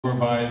We're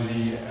by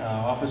the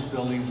office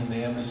buildings in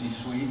the Embassy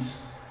Suites.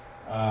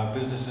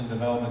 Business and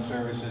Development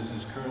Services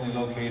is currently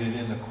located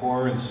in the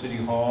core of City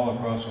Hall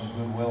across from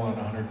Goodwill on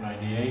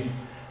 198th.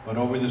 But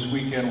over this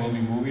weekend, we'll be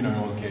moving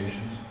our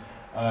locations.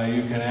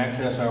 You can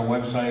access our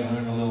website,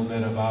 learn a little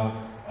bit about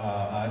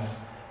us.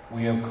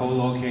 We have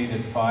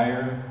co-located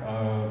fire,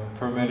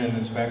 permit and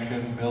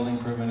inspection, building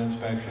permit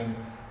inspection,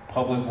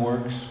 public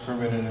works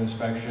permit and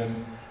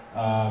inspection,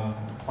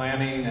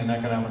 planning and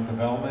economic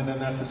development in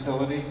that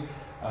facility.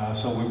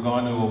 So we've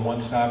gone to a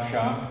one-stop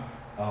shop.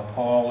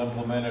 Paul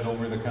implemented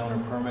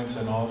over-the-counter permits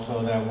and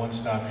also that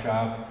one-stop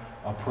shop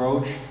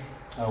approach.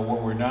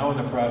 What we're now in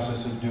the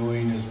process of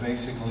doing is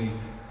basically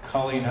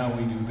culling how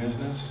we do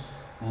business,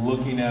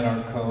 looking at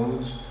our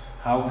codes,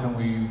 how can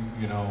we,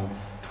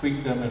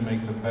 tweak them and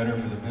make them better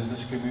for the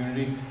business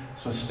community.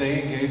 So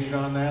stay engaged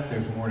on that.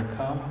 There's more to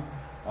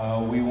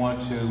come. We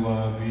want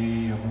to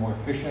be more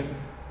efficient.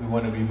 We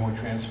want to be more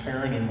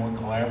transparent and more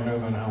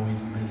collaborative on how we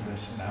do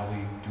business and how we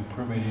do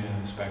permitting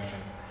and inspection.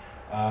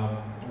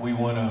 We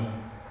want to,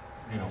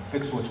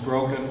 fix what's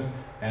broken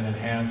and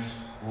enhance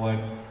what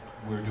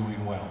we're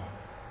doing well.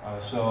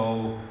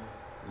 So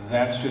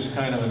that's just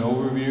kind of an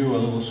overview, a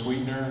little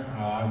sweetener.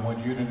 I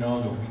want you to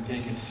know that we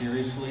take it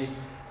seriously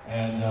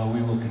and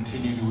we will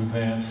continue to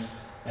advance.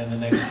 And the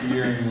next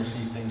year you'll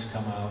see things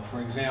come out. For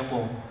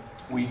example,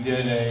 we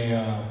did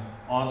a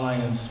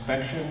online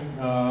inspection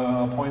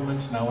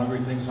appointments. Now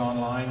everything's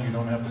online. You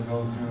don't have to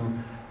go through,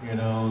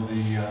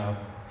 the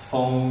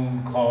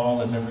phone call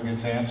that never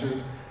gets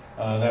answered.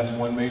 That's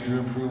one major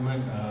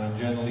improvement.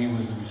 Jen Lee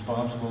was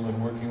responsible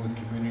in working with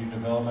community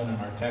development and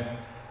our tech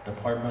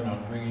department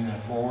on bringing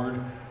that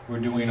forward. We're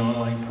doing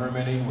online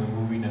permitting. We're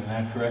moving in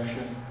that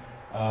direction.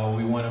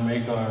 We want to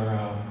make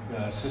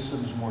our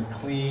systems more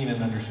clean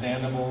and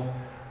understandable.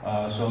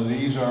 So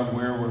these are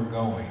where we're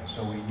going.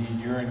 So we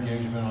need your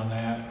engagement on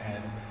that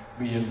and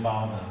be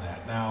involved in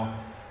that. Now,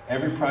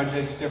 every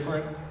project's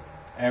different.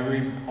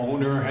 Every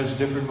owner has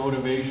different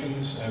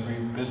motivations. Every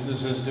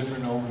business has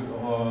different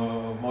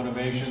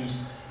motivations.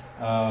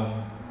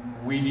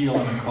 We deal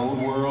in a code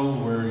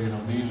world where,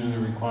 these are the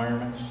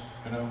requirements,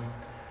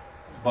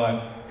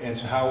 But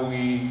it's how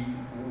we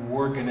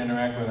work and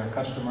interact with our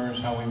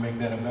customers, how we make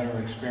that a better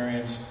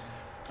experience,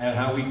 and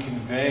how we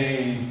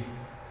convey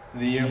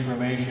the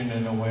information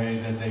in a way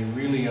that they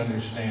really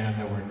understand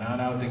that we're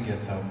not out to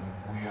get them.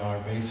 We are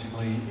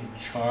basically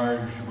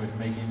charged with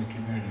making the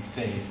community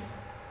safe.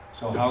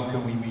 So how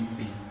can we meet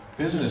the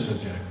business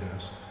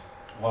objectives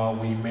while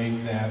we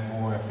make that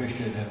more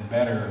efficient and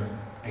better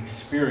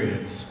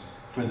experience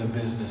for the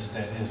business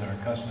that is our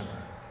customer?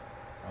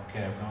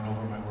 Okay, I've gone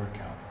over my word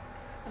count.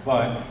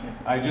 But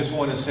I just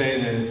want to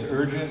say that it's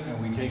urgent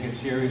and we take it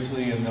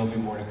seriously and there'll be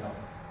more to come.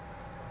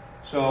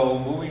 So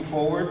moving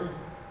forward,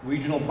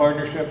 regional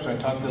partnerships. I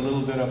talked a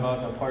little bit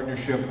about the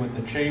partnership with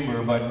the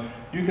Chamber, but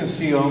you can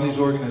see all these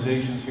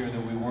organizations here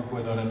that we work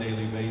with on a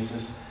daily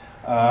basis.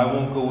 I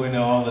won't go into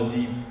all the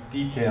deep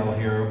detail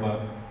here,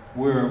 but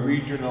we're a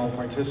regional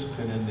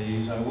participant in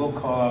these. I will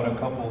call out a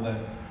couple that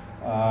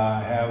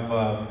have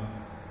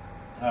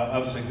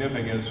of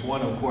significance.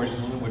 One, of course,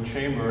 the Linwood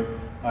Chamber,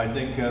 I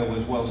think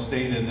was well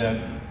stated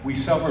that we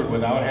suffered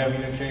without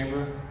having a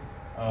chamber.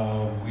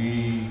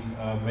 We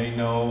may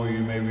know, or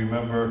you may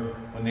remember,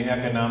 when the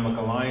Economic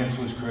Alliance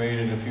was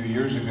created a few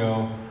years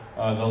ago,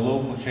 the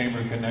local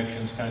chamber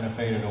connections kind of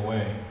faded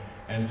away.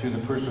 And through the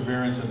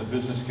perseverance of the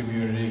business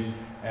community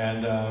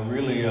and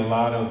really a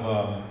lot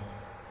of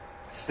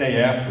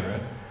stay after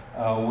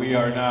it, we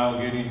are now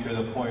getting to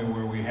the point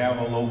where we have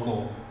a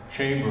local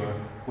chamber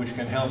which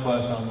can help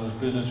us on those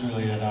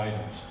business-related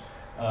items.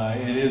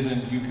 It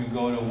isn't you can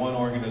go to one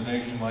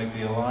organization like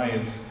the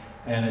Alliance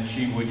and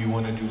achieve what you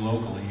want to do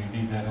locally.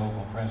 You need that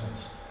local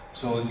presence.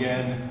 So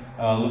again,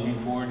 looking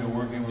forward to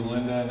working with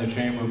Linda and the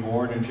Chamber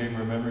Board and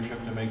Chamber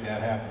membership to make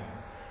that happen.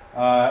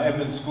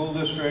 Edmond School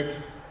District.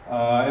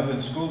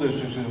 Edmond School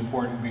District is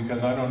important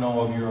because I don't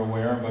know if you're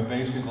aware, but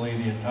basically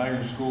the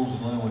entire schools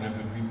in Linwood have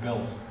been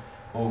rebuilt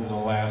over the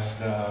last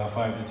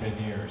 5 to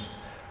 10 years.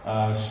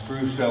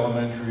 Spruce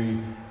Elementary,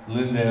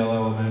 Lindale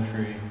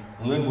Elementary,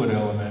 Linwood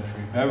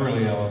Elementary,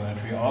 Beverly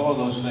Elementary, all of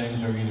those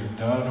things are either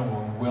done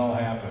or will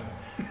happen.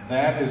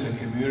 That is a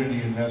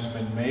community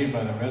investment made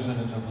by the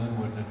residents of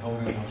Linwood that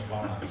voted those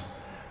bonds.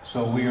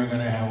 So we are going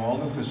to have all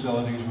new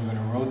facilities. We're going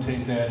to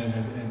rotate that into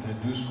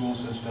a new school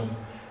system.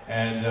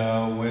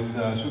 And with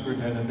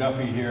Superintendent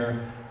Duffy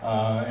here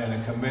and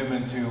a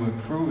commitment to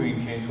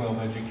improving K-12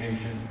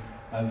 education,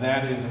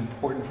 that is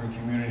important for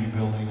community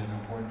building and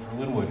important for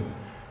Linwood.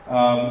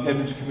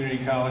 Edmonds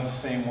Community College,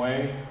 same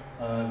way.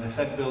 The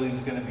SET building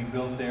is going to be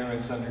built there.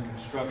 It's under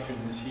construction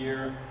this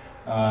year.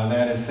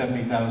 That is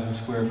 70,000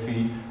 square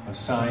feet of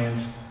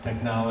science,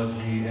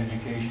 technology,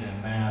 education,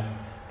 and math.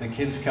 The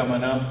kids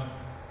coming up,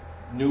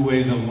 new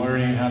ways of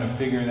learning, how to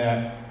figure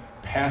that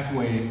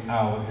pathway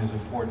out is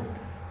important.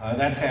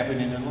 That's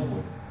happening in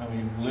Linwood. I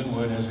mean,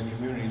 Linwood as a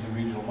community is a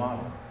regional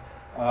model.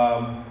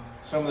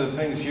 Some of the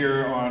things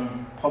here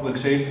on public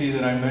safety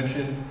that I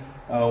mentioned,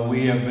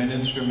 we have been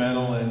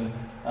instrumental in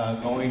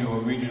going to a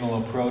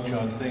regional approach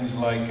on things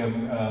like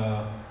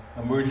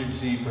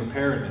emergency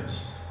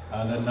preparedness,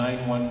 the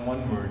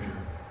 911 merger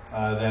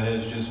that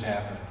has just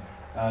happened,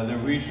 the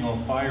Regional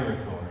Fire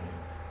Authority,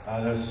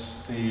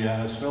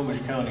 the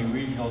Snohomish County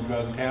Regional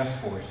Drug Task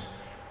Force.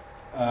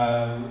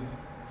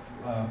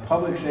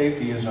 Public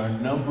safety is our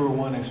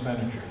 #1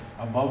 expenditure,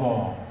 above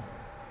all,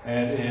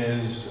 and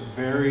is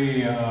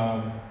very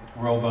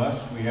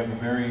robust. We have a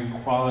very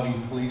quality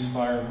police,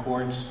 fire,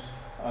 courts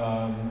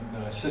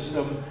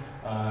system.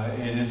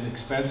 It is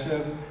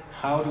expensive.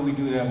 How do we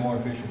do that more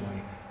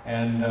efficiently?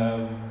 And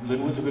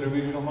Linwood's been a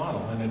regional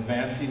model, and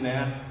advancing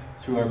that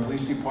through our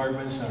police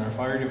departments and our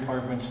fire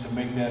departments to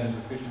make that as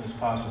efficient as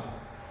possible.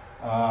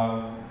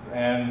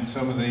 And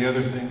some of the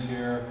other things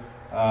here,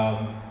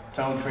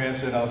 Sound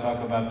Transit, I'll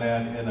talk about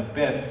that in a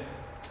bit,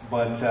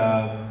 but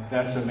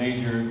that's a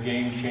major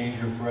game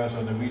changer for us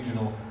on the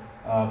regional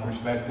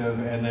perspective.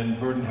 And then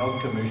Verdant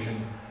Health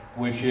Commission,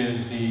 which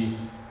is the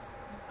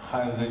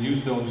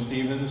Youth Zone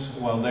Stevens,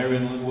 well, they're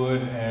in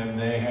Linwood, and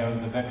they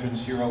have the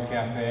Veterans Hero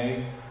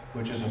Cafe,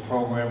 which is a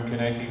program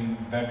connecting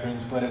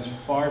veterans, but it's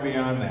far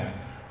beyond that.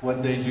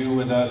 What they do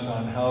with us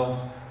on health,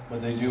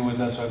 what they do with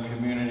us on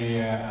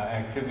community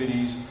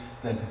activities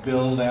that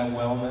build that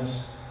wellness.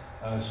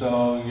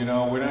 So, you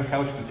know, we're not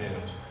couch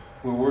potatoes.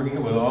 We're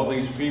working with all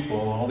these people,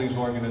 all these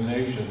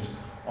organizations,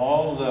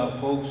 all the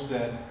folks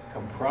that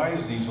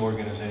comprise these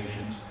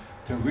organizations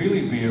to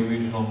really be a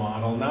regional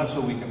model, not so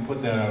we can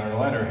put that on our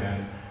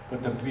letterhead,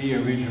 but to be a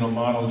regional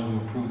model to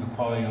improve the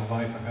quality of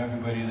life of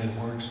everybody that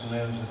works,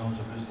 lives, and owns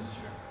a business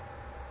here.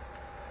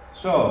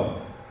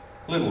 So,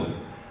 Linwood.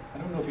 I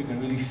don't know if you can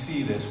really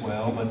see this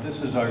well, but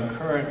this is our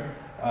current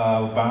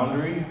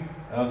boundary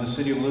of the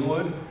city of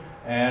Linwood.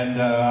 And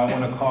I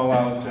want to call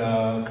out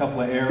a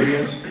couple of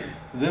areas.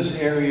 This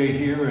area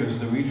here is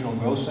the Regional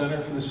Growth Center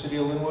for the city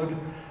of Linwood.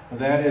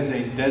 That is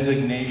a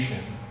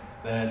designation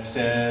that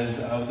says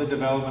of the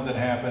development that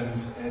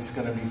happens, it's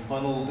going to be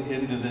funneled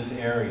into this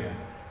area.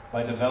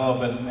 By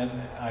development,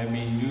 I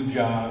mean new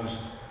jobs,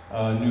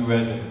 new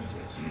residences.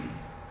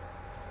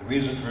 The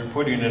reason for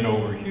putting it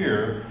over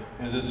here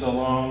is it's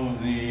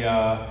along the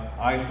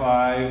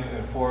I-5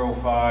 and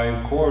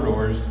 405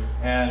 corridors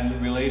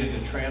and related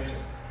to transit.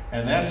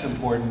 And that's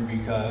important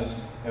because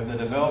if the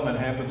development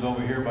happens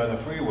over here by the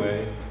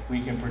freeway,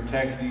 we can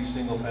protect these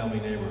single-family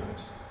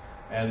neighborhoods.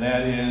 And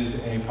that is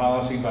a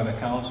policy by the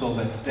council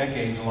that's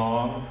decades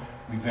long.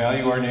 We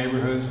value our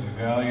neighborhoods, we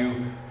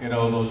value, you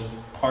know, those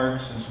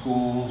parks and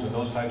schools and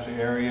those types of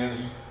areas.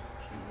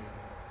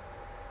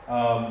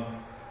 That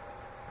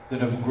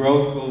if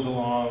growth goes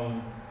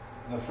along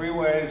the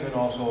freeways and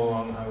also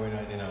along Highway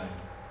 99.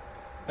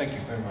 Thank you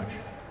very much.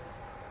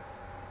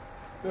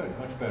 Good,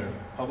 much better.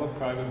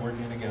 Public-private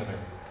working together.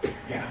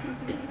 Yeah.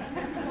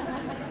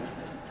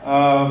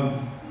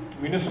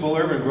 Municipal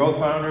urban growth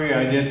boundary,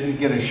 I did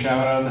get a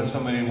shout out that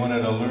somebody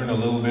wanted to learn a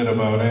little bit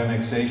about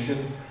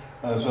annexation.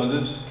 So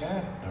this,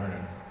 God darn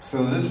it.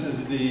 So this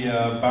is the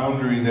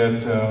boundary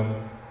that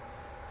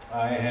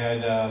I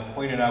had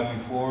pointed out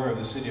before of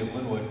the city of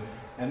Linwood.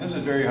 And this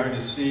is very hard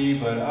to see,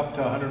 but up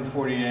to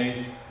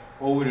 148th,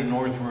 over to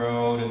North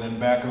Road, and then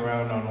back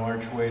around on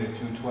Archway to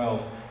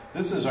 212th.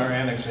 This is our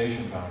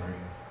annexation boundary.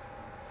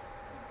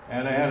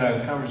 And I had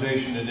a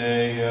conversation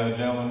today, a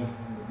gentleman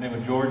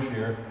named George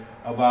here,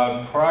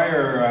 about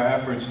prior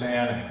efforts to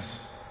annex.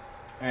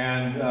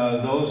 And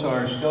those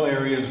are still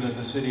areas that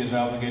the city is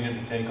obligated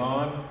to take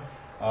on.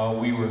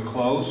 We were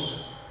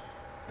close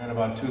in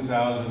about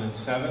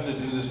 2007 to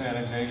do this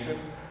annexation.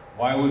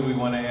 Why would we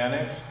want to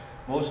annex?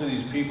 Most of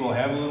these people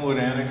have Linwood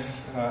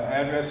annex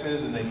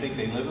addresses and they think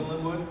they live in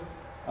Linwood.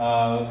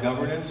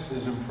 Governance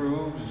is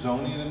improved,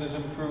 zoning is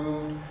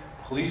improved,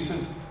 police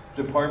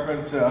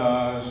department,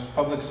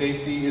 public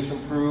safety is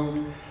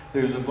improved.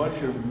 There's a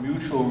bunch of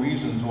mutual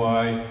reasons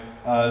why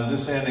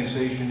this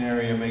annexation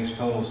area makes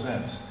total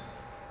sense.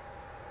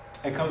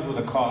 It comes with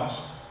a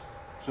cost,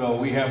 so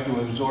we have to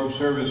absorb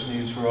service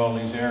needs for all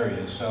these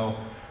areas. So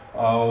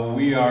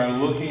we are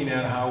looking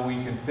at how we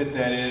can fit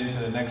that into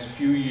the next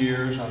few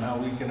years on how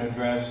we can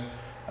address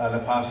the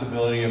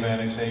possibility of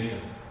annexation.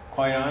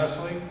 Quite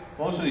honestly,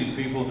 most of these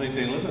people think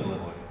they live in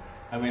Linwood.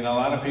 I mean, a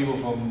lot of people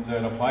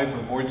that apply for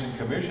boards and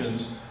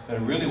commissions that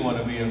really want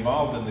to be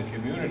involved in the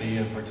community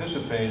and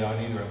participate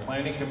on either a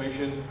planning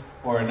commission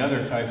or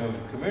another type of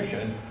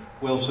commission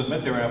will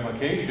submit their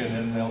application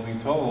and they'll be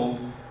told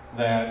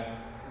that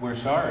we're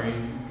sorry,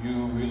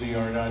 you really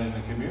are not in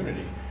the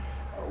community,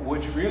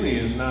 which really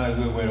is not a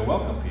good way to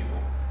welcome people.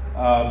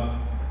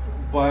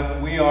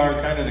 But we are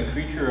kind of the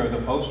creature of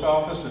the post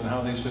office and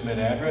how they submit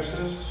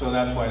addresses, so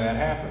that's why that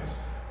happens.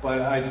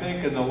 But I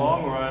think in the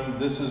long run,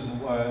 this is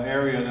an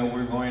area that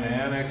we're going to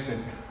annex. It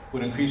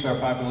would increase our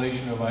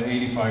population to about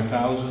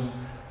 85,000.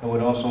 It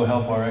would also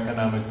help our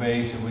economic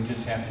base. It would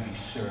just have to be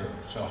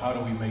served. So how do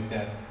we make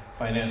that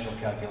financial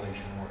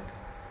calculation work?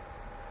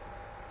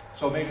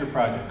 So major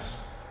projects.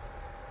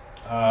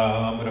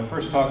 I'm going to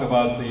first talk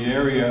about the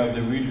area of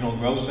the Regional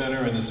Growth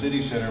Center and the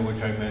City Center,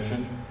 which I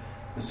mentioned.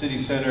 The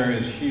City Center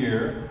is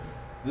here.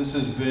 This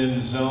has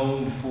been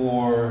zoned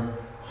for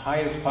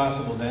highest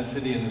possible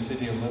density in the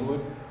city of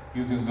Linwood.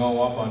 You can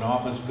go up on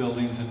office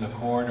buildings in the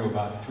core to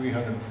about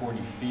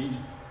 340 feet.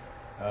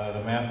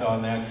 The math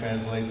on that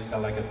translates to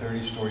like a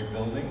 30-story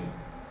building.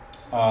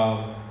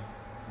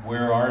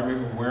 Where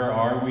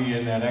are we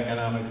in that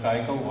economic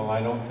cycle? Well,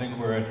 I don't think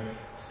we're at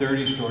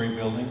 30-story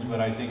buildings, but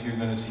I think you're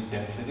going to see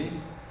density.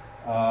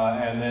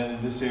 And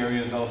then this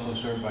area is also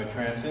served by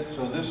transit.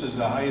 So this is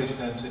the highest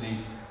density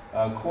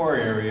core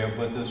area,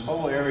 but this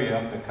whole area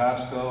up to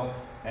Costco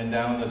and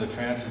down to the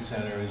transit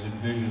center is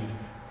envisioned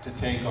to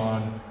take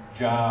on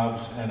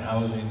jobs and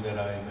housing that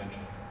I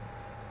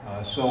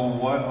mentioned. So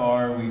what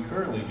are we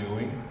currently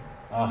doing?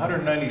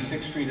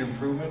 196th Street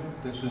improvement.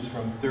 This is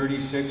from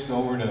 36th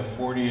over to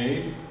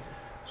 48th.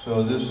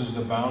 So this is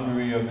the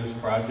boundary of this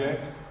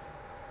project.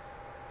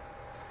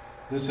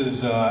 This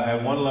is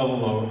at one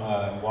level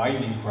a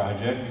widening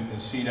project. You can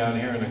see down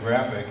here in the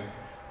graphic,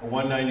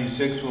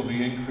 196 will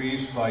be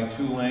increased by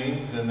 2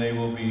 lanes, and they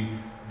will be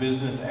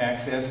business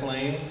access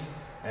lanes,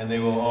 and they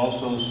will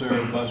also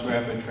serve bus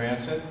rapid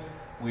transit.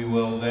 We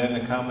will then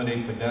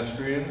accommodate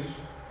pedestrians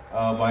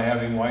by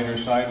having wider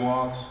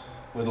sidewalks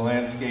with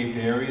landscaped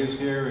areas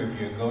here. If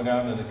you go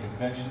down to the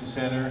convention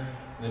center,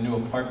 the new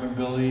apartment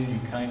building, you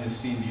kind of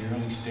see the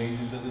early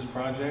stages of this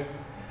project.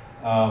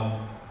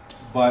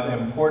 But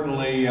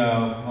importantly,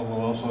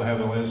 we'll also have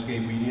a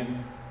landscape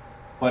median.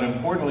 But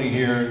importantly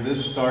here,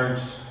 this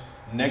starts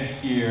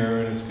next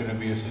year, and it's going to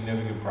be a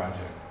significant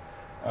project.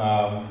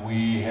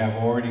 We have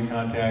already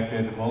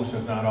contacted most,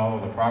 if not all,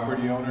 of the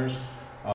property owners.